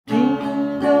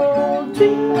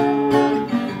dream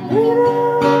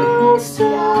little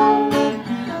star.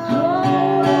 How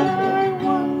I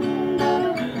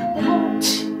wonder what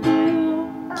you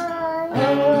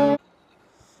are.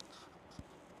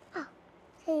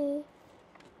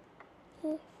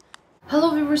 Hello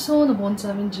viewers, so nabon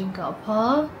sa amin jinka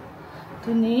pa.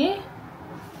 Tuni.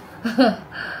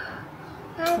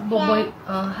 Boboy,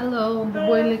 hello,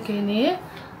 boboy lekay ni.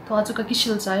 Tuwa ka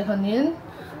kishil chay kanin.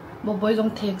 Boboy dong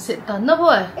theng sit tan na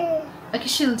boy.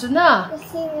 Kishil tu na.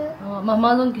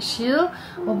 Mama dong kishil,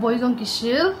 boboy dong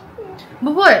kishil.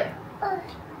 Boboy.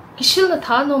 Kishil na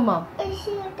ta no mom.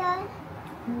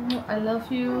 I love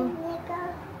you.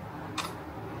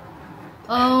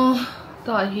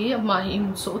 Ta hi ma hi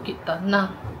im so kita na.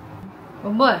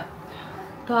 Boboy.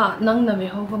 Ta nang na me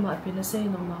ho ka ma pina say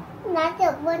no mom. Nó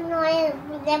được bên ngoài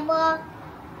level.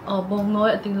 Bong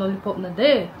nói ating lollipop na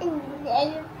de.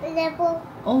 Level.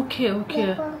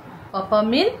 Okay. Papa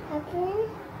min?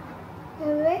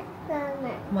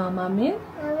 Mama min?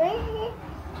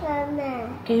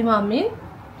 Kay mamin?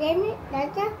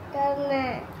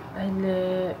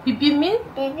 Ale pipi min?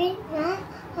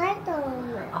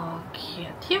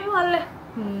 Okay, tiap wala.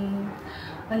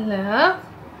 Ale.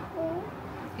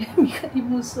 Mika di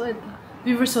muso ito.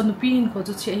 Viewers on nupihin ko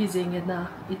to siya hizingin na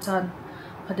itan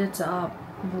padet sa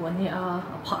buwan niya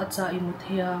apa sa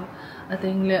imuthia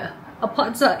ating le apa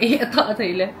sa ata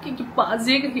atay le kikipa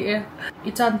zing hiya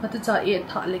itan padet sa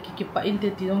ata le kikipa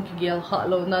inte tinong kigel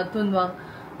halo na tunwang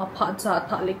apa sa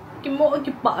ata le kimo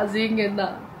kipa zingin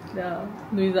na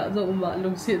nui za zo uma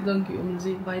lungsit zong ki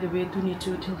umzi. By the way, tu ni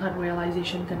chu tilhat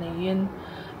realization kanayin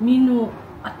minu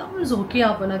atam zo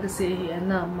kya pa na kasi hiya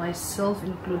na myself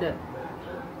included.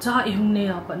 Sa ihong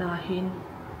niya panahin,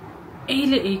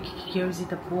 care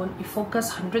zita pon,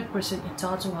 i-focus 100%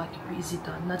 ita sa nga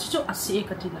kipizita. Na chito asi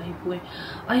katinahi po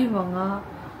ay mga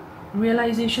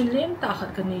realization lem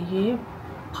takat kanihi,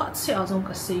 pat si azong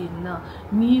kasi na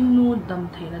minu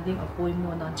damtay na ding apoy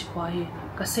mo na chikwahi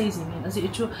kasi zingin. Asi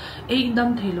ito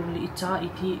damtay luli ita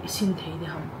iti isintay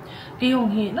diham. Kayong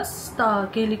hi,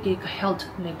 nasta kaili kay ka-health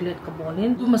neglect ka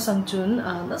bolin. Dumasang chun,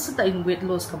 nasa tayong weight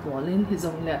loss ka bolin.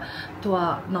 Hizong le,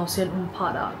 tuwa nausian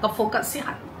umpada. Ka-focus si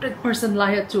 100%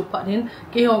 layat chupa nin.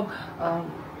 Kayong,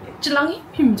 chilangi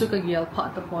pimcho ka giyal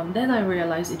pa tapon. Then I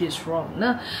realized it is wrong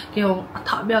na. Kayong,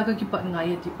 atabya ka kipat nga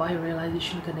yati pa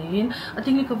realization ka na yun. At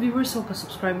hindi ka viewers o ka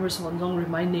subscribers o nung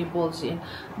remind neighbors in.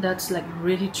 That's like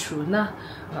really true na.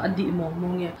 Adi mo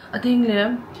mong yan. At hindi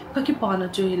kakipa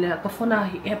na jo hile kafona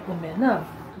hi app umen na.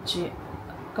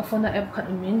 Kafona app kat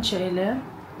umen siya hile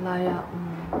laya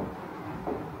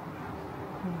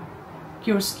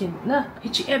CureSkin na.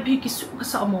 Hichi app hi kisu ka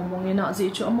sa amo mong yan na.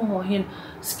 Asi ito amo hohin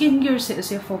skincare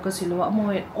siya focus hilo. Amo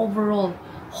hohin overall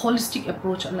holistic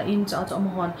approach ala in sa ato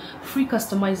amohan free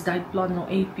customized diet plan ng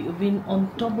AP win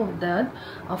on top of that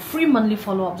free monthly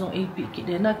follow up ng AP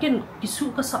kide na kin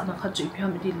kisu ka sa na khatjo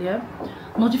ipiham idile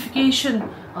notification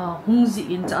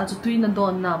hungzi in sa ato tuin na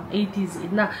don nam 80s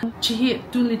in na chihi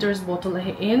 2 liters bottle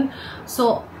ahe in.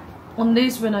 So on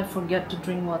days when I forget to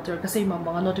drink water kasi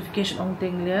mga notification ang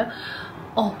tingle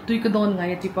tuy ka doon nga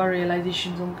yati pa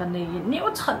realization zong kanayin ni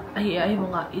otsan ay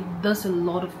mga it does a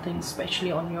lot of things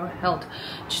especially on your health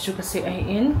chichu kasi ay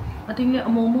in ating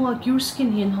amo mo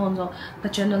CureSkin hin hon zo ka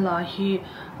channel la hi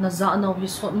na za na hi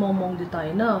sot mo mong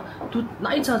detay na tu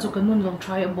na itsa zo kanun zong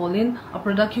tryable in a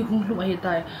product hi hung ay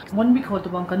tay 1 week ho to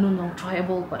bang kanun zong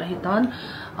tryable para hitan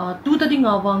tu ta ding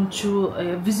awang chu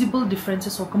visible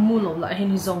differences o kamulo la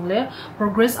hin hizong le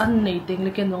progress an nating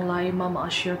leken nong lai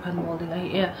mama share kan molding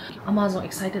ay amazon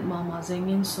excited mama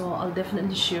zengin, so I'll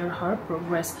definitely share her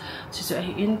progress. So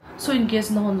in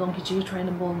case no one long hichi try na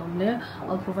ball namle,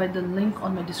 I'll provide the link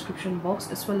on my description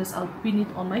box as well as I'll pin it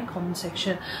on my comment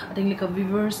section. I think like a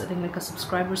viewers, I think like a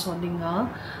subscribers holding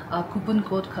coupon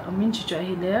code karamin chicha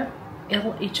hile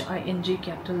LHING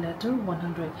capital letter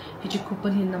 100. Hichi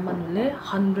coupon hin naman ule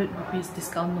 100 rupees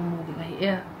discount no mo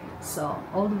dinga. So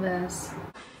all the best.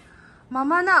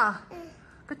 Mama na.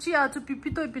 Kecil aja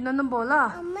pipi tu ipinan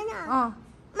bola. Mama.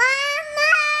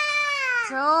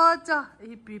 Caca,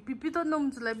 pipi tu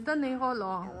nom seleb dan nih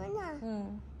holo. Mama.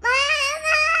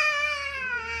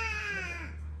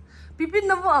 Pipi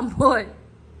nama amboy.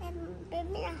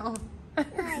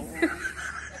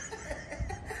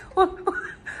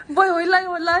 Boy, hoi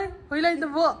lai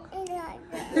nama.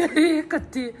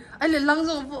 Kecil, ale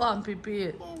langsung buat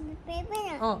pipi.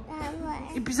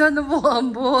 Ipisan nama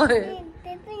amboy.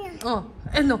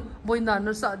 No, boy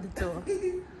nano sa dito.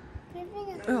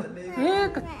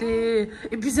 Kati.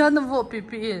 Ibisa na po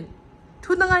pipiin.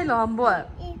 Tuna nga ilo ang boy.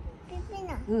 Pipi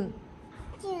na.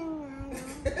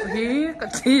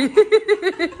 Kati.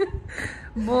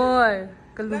 Boy,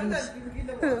 kalung.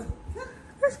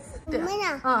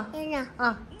 Mana? Ah. Mana?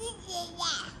 Ah.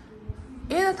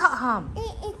 Ena tak ham.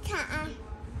 Ita.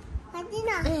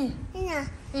 Hadina. Ina.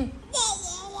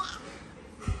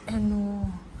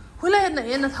 Eno. Hulai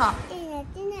ena tak.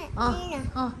 Ina. Ah.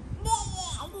 Ah.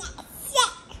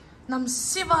 Nam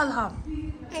sival ham.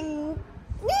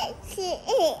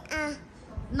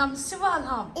 Nam sival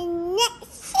ham.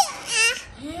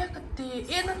 He kate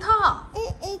ena tak.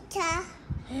 Ita.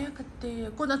 He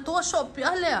kate. Ko na to shop pi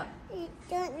ale.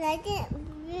 Don't like it.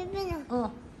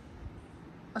 Oh.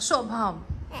 A shop ham.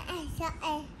 Sa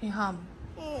He ham.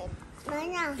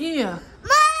 Mana? Iya.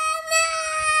 Mama!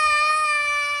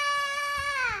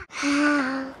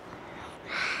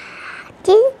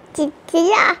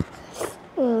 Tidak.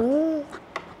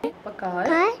 Pakai.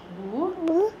 Pakai. Bu.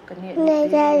 Kani.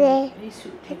 Negara.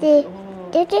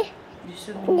 Jadi.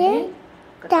 Disuni.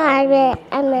 Tarik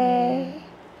ame.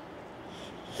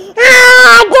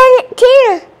 Ah,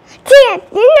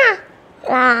 Tina.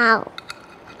 Wow.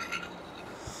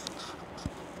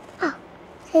 Oh,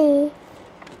 see.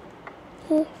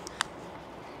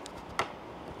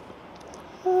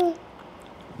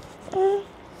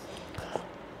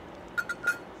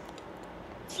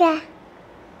 Yeah.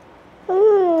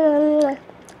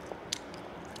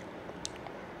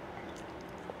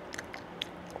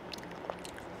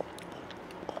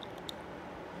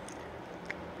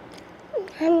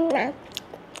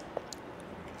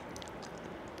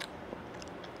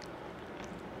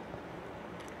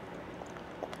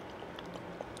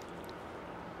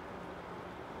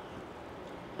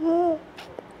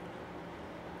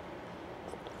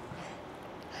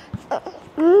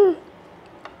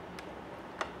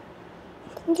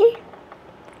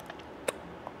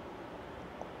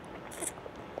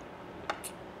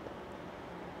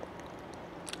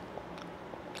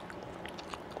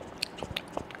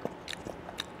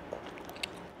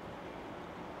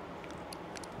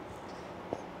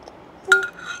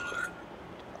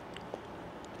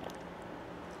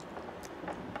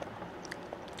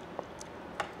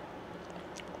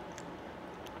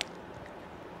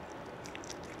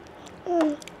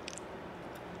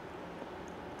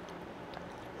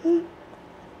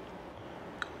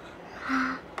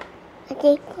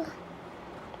 Adikku.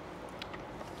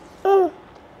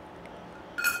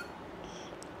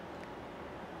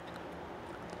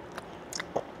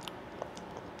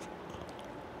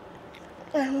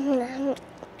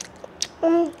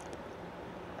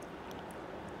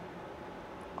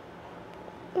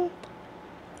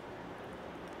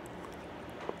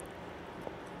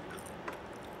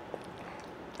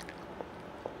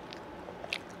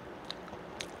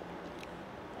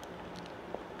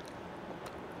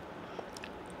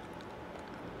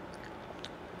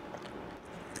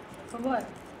 What?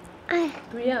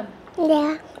 Tuyam.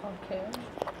 Yeah. Okay.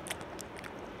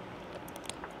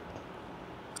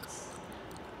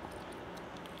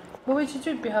 What would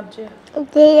you be have to?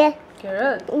 Dia.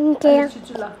 Carrot. Dia.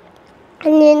 Chuchula.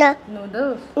 Nina.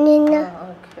 Noodles. Nina.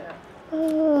 Okay.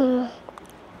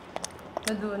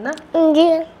 Naduna.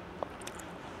 Dia.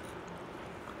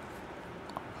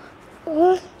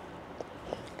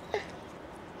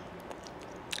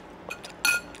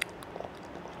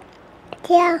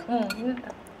 Dia.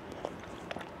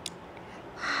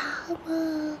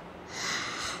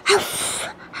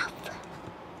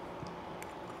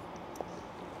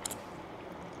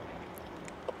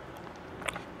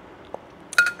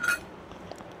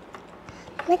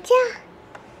 Macam.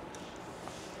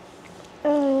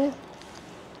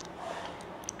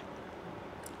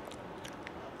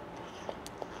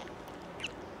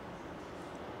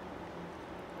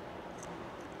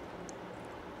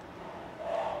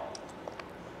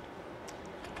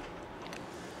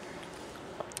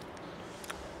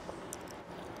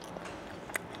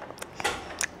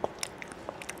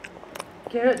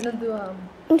 Carrot na duam.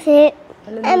 Si.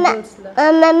 Noodles la.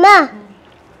 Mama.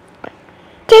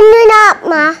 Can you not,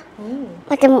 ma?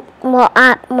 Macam mau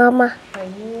mama.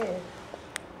 Aye.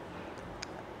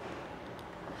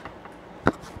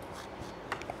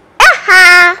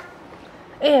 Aha.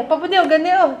 Papa niyo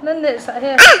ganyo. Nande sa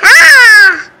he.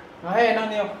 Aha. Hey,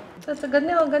 nang niyo. Sa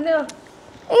ganyo.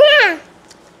 Yeah.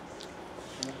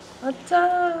 Acha.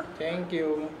 Thank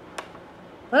you.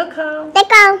 Welcome.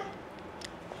 Tekong.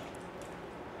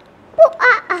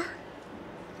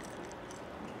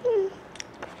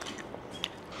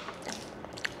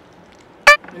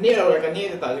 Ni rồi cái ni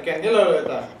ta cái ni rồi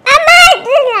ta. Mama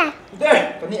dia. Đây,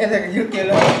 cái ni ada cái kia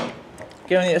rồi.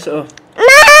 Cái ni sợ.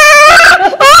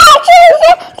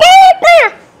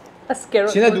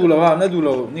 Carrot. Xin đủ rồi, nó đủ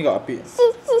rồi, ni cái api.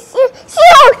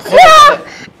 Siêu.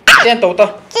 Tên tàu ta.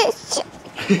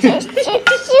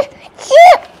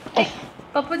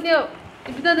 Papa niya,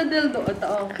 ibita na dildo at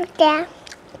tao. Kutest.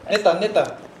 Neta.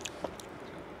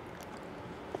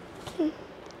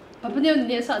 Papa niya,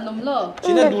 niya sa anom lo.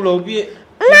 Sina dulu bi.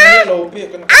 Sina lo bi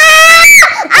kan.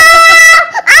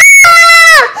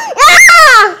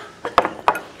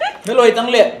 Nelo itang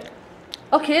le.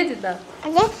 Okay, tita.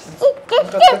 Angkat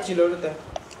kecil lo teh.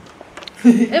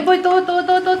 Boy, to.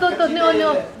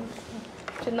 Nio.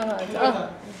 Sina nga.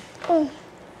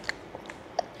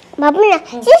 Papa na.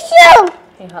 Susu.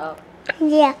 Hihap.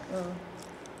 Dia.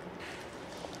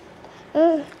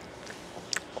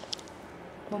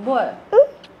 Boy.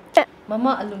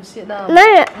 Mama, alum siya daw.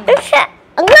 Mana? Isa.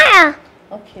 Enggak.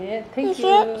 Okay, thank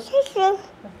you. Susu.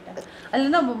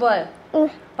 Alam na, boy.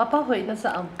 Papa hoy na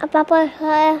sa am. Apa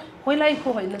saya? Hoy lai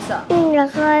ko hoy na sa. Enggak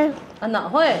saya.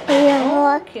 Anak hoy. Iya,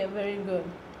 hoy. Okay, very good.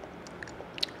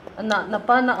 Anak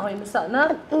napa nak hoy na sa na?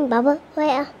 Papa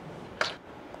saya.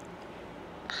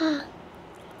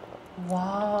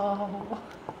 Wow.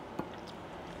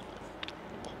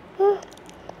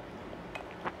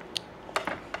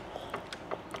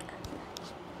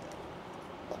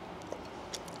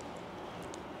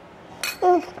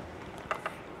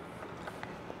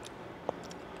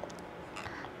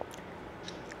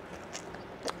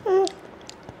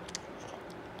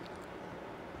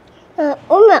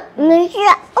 Oma,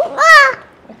 Malaysia. Oma.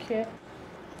 Okay.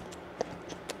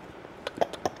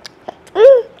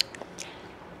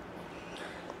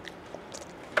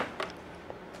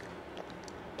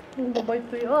 Babay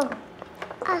to yun.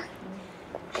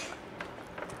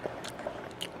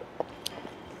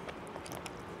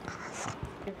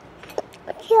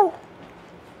 Chill.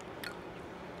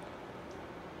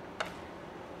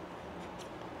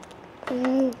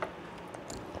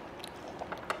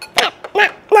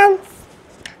 Nam.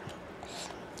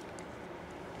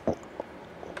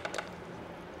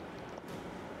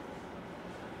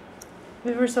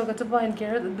 We were so good to buy and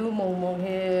carrot do mong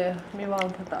he mi wang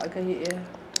pata ka hi e.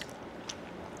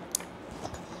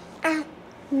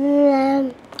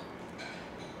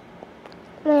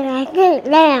 Lagi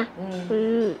dah.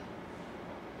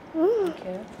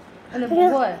 Okay. Ano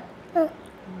boy?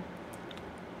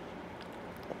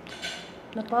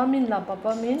 Napamin la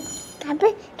papamin.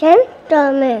 Tapi kan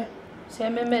dome.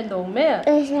 Seme me dong me.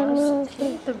 Seme.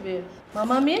 Tabi.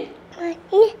 Mama min?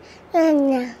 Ini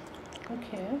nanya.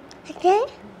 Okay. Okay.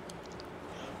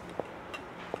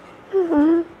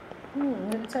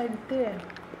 Inside there.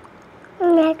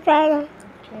 Nggak tahu.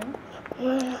 Okay.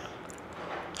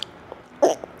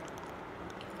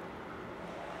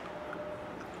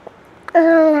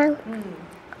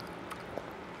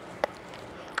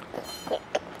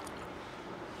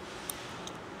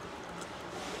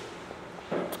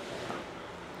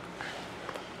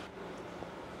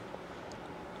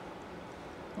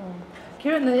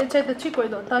 Kira na ya chay ta chi koi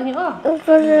do ta hi a.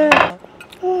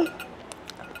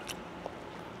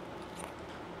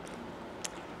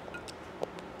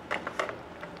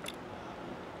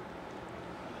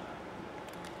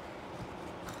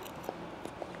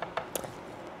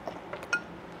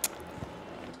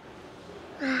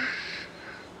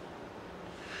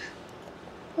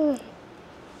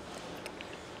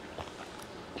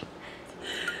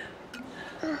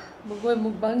 Boy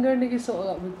mukbang करने की सो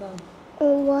लगा बेटा.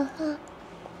 Wah.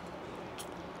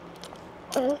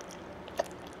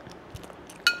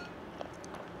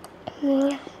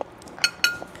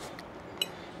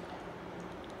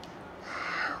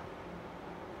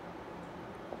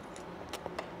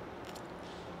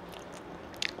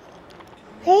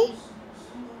 Hey.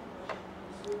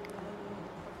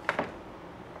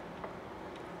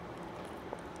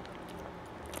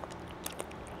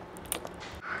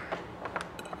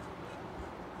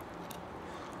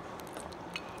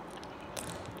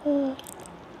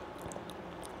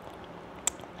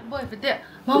 Boy, betul.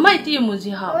 Mama itu yang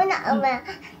muzi ha. Mana Oma?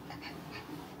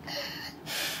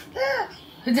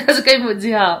 Jangan suka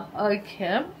muzi ha.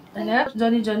 Okay. Ana,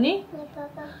 Johnny. Ni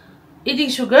Papa. Eating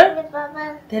sugar? Ni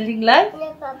Papa. Telling lie?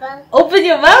 Ni Papa. Open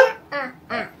your mouth.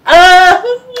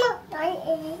 Ay,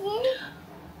 ini.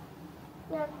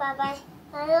 Ni Papa.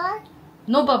 Halo.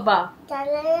 No papa.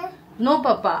 Jalan. No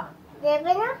papa. Dia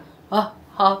mana? Ha.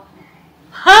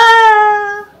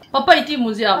 Papa itu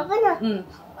muzi ha. Papa nak.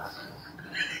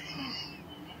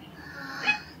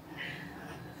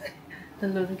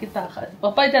 Telur kita kan.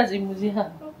 Papa itu asyik muzi ha.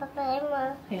 Papa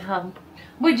emang. Ham.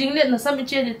 Boy jinglet na sami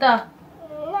cia dita.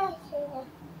 Nah, sini.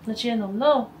 Na cia nom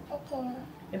lo. Sini.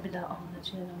 Ebida na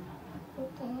cia nom lo.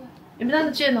 Sini. Ebida na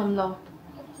cia nom lo.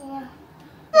 Sini.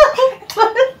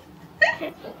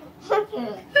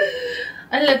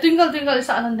 Ala twinkle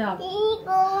isa alam dah.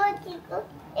 Tigo.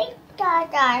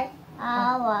 Ikadar.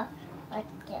 Awa.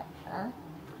 Baca.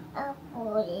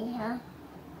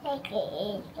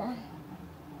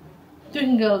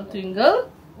 Twinkle, twinkle.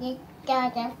 This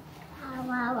doesn't have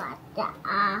a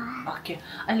Okay.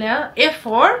 Alia, A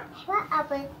for,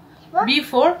 B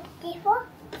for,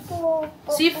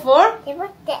 C for,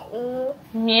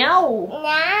 meow.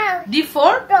 Now, D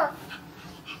for,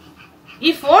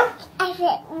 E for, I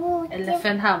said,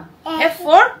 elephant ham. F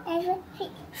for,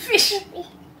 fish.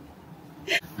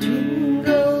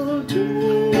 Twinkle,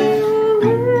 twinkle,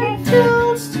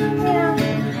 little star,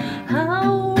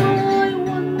 how I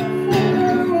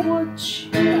wonder what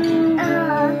you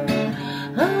are.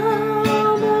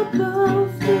 I'm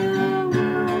above the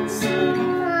world,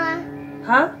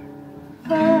 huh?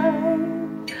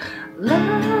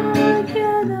 Like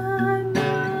an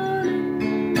diamond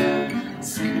in the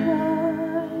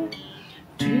sky.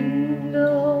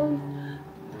 Twinkle,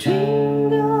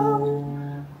 twinkle,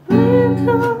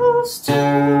 little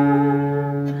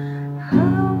star,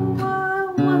 how I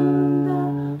wonder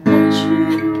what you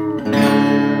are.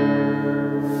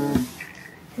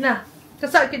 Nah,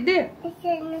 kasakit dia.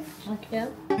 Okay.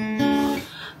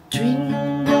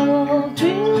 Twinkle,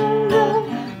 twinkle,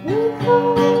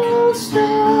 little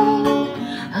star,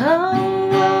 how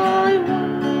I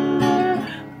wonder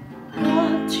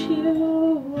what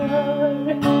you are.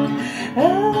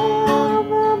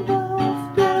 I'm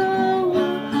above the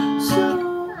world so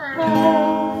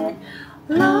high,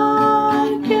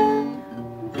 like a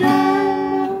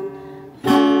diamond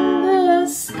in the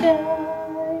sky.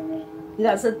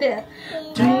 That's it.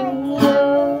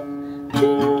 Twinkle,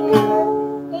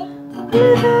 twinkle,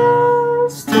 little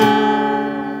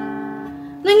star.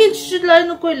 Nangin cucu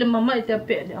lain aku ile mama itu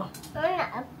apa dia?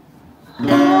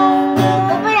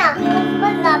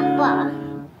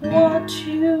 What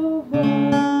you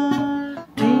want?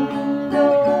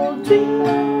 Twinkle,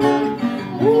 twinkle,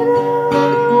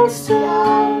 little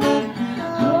star,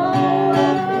 how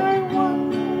I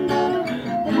wonder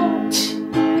what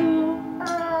you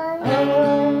are.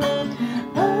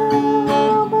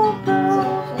 I'm above the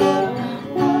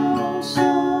world so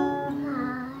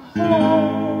high,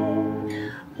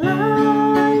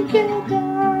 like a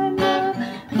diamond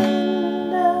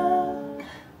in the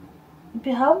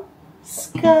behang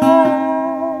sky.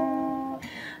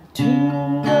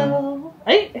 Twinkle.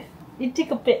 Ay, iti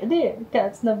kapit dia.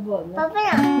 That's na bon.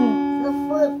 Behang.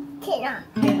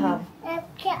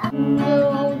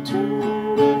 Twinkle, twinkle,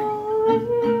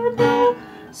 little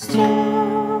star,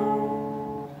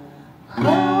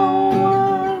 how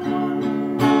I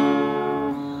wonder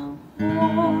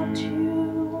what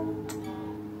you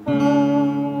are.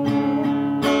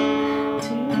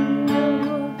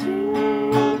 Twinkle,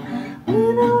 twinkle,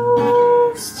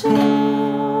 little star,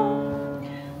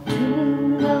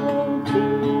 twinkle,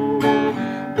 twinkle,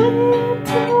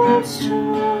 little star.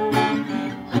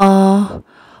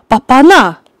 Papa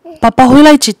na. Papa 回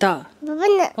来知道。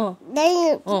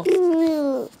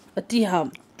Ati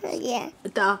ham.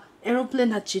 Ita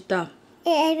aeroplane hat cita.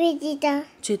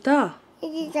 Cita.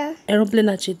 Aeroplane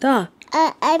hat cita.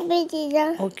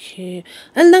 Okay.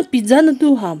 Al nang pizza na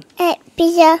tu ham.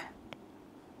 Pizza.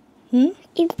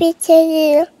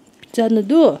 Pizza na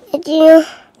tu.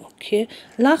 Okay.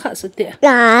 La kha sate.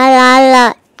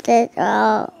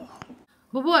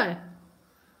 Baboy.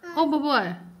 Oh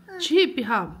baboy. Chi pi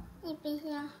ham.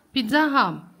 Pizza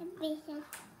ham.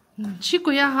 Chi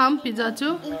kuya ham pizza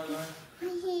tu.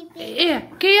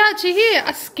 Kaya chi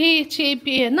aske chi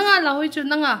pi nanga la hoi chu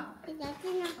nanga.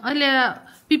 Ale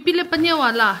pipile panya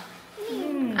wala.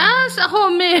 Sa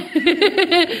home.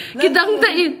 Kidang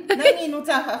tain. Nangin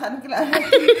uca han kila.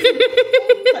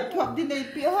 Khat khop di nei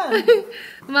pi han.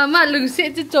 Mama lung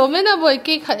se chu chome na boy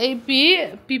ke khat ai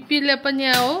pi pipile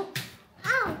panya o.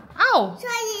 Ow.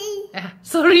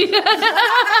 Sorry.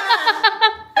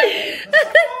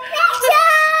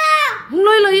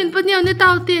 Loi loin panya ne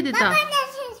tau te de ta.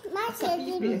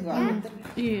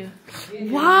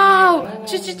 Wow.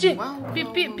 Chi.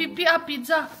 Pipi a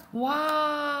pizza.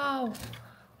 Wow.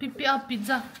 Pipi a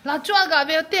pizza. La chua ga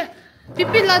ve te.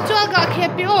 Pipi la chua ga khe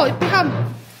pi o pi ham.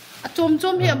 A chom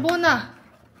he bona.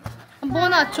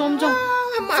 Bona chom.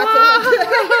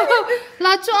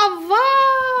 La chua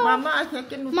wow. Mama.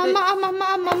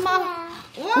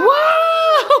 Wow.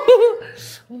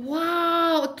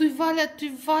 Wow. Tu vale.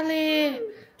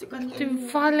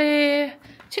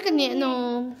 Chicken ni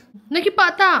no. Naki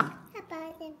pata.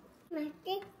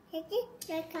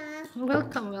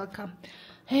 Welcome.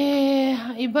 Hey,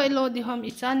 iba ilo di ham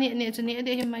isani ni jani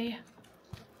ade himay.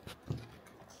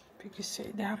 Pigi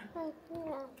say down.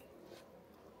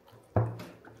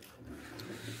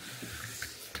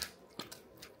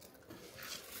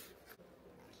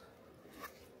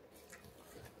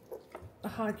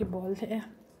 har ke ball the.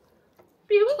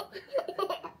 Pew.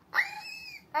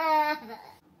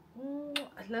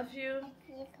 I love you.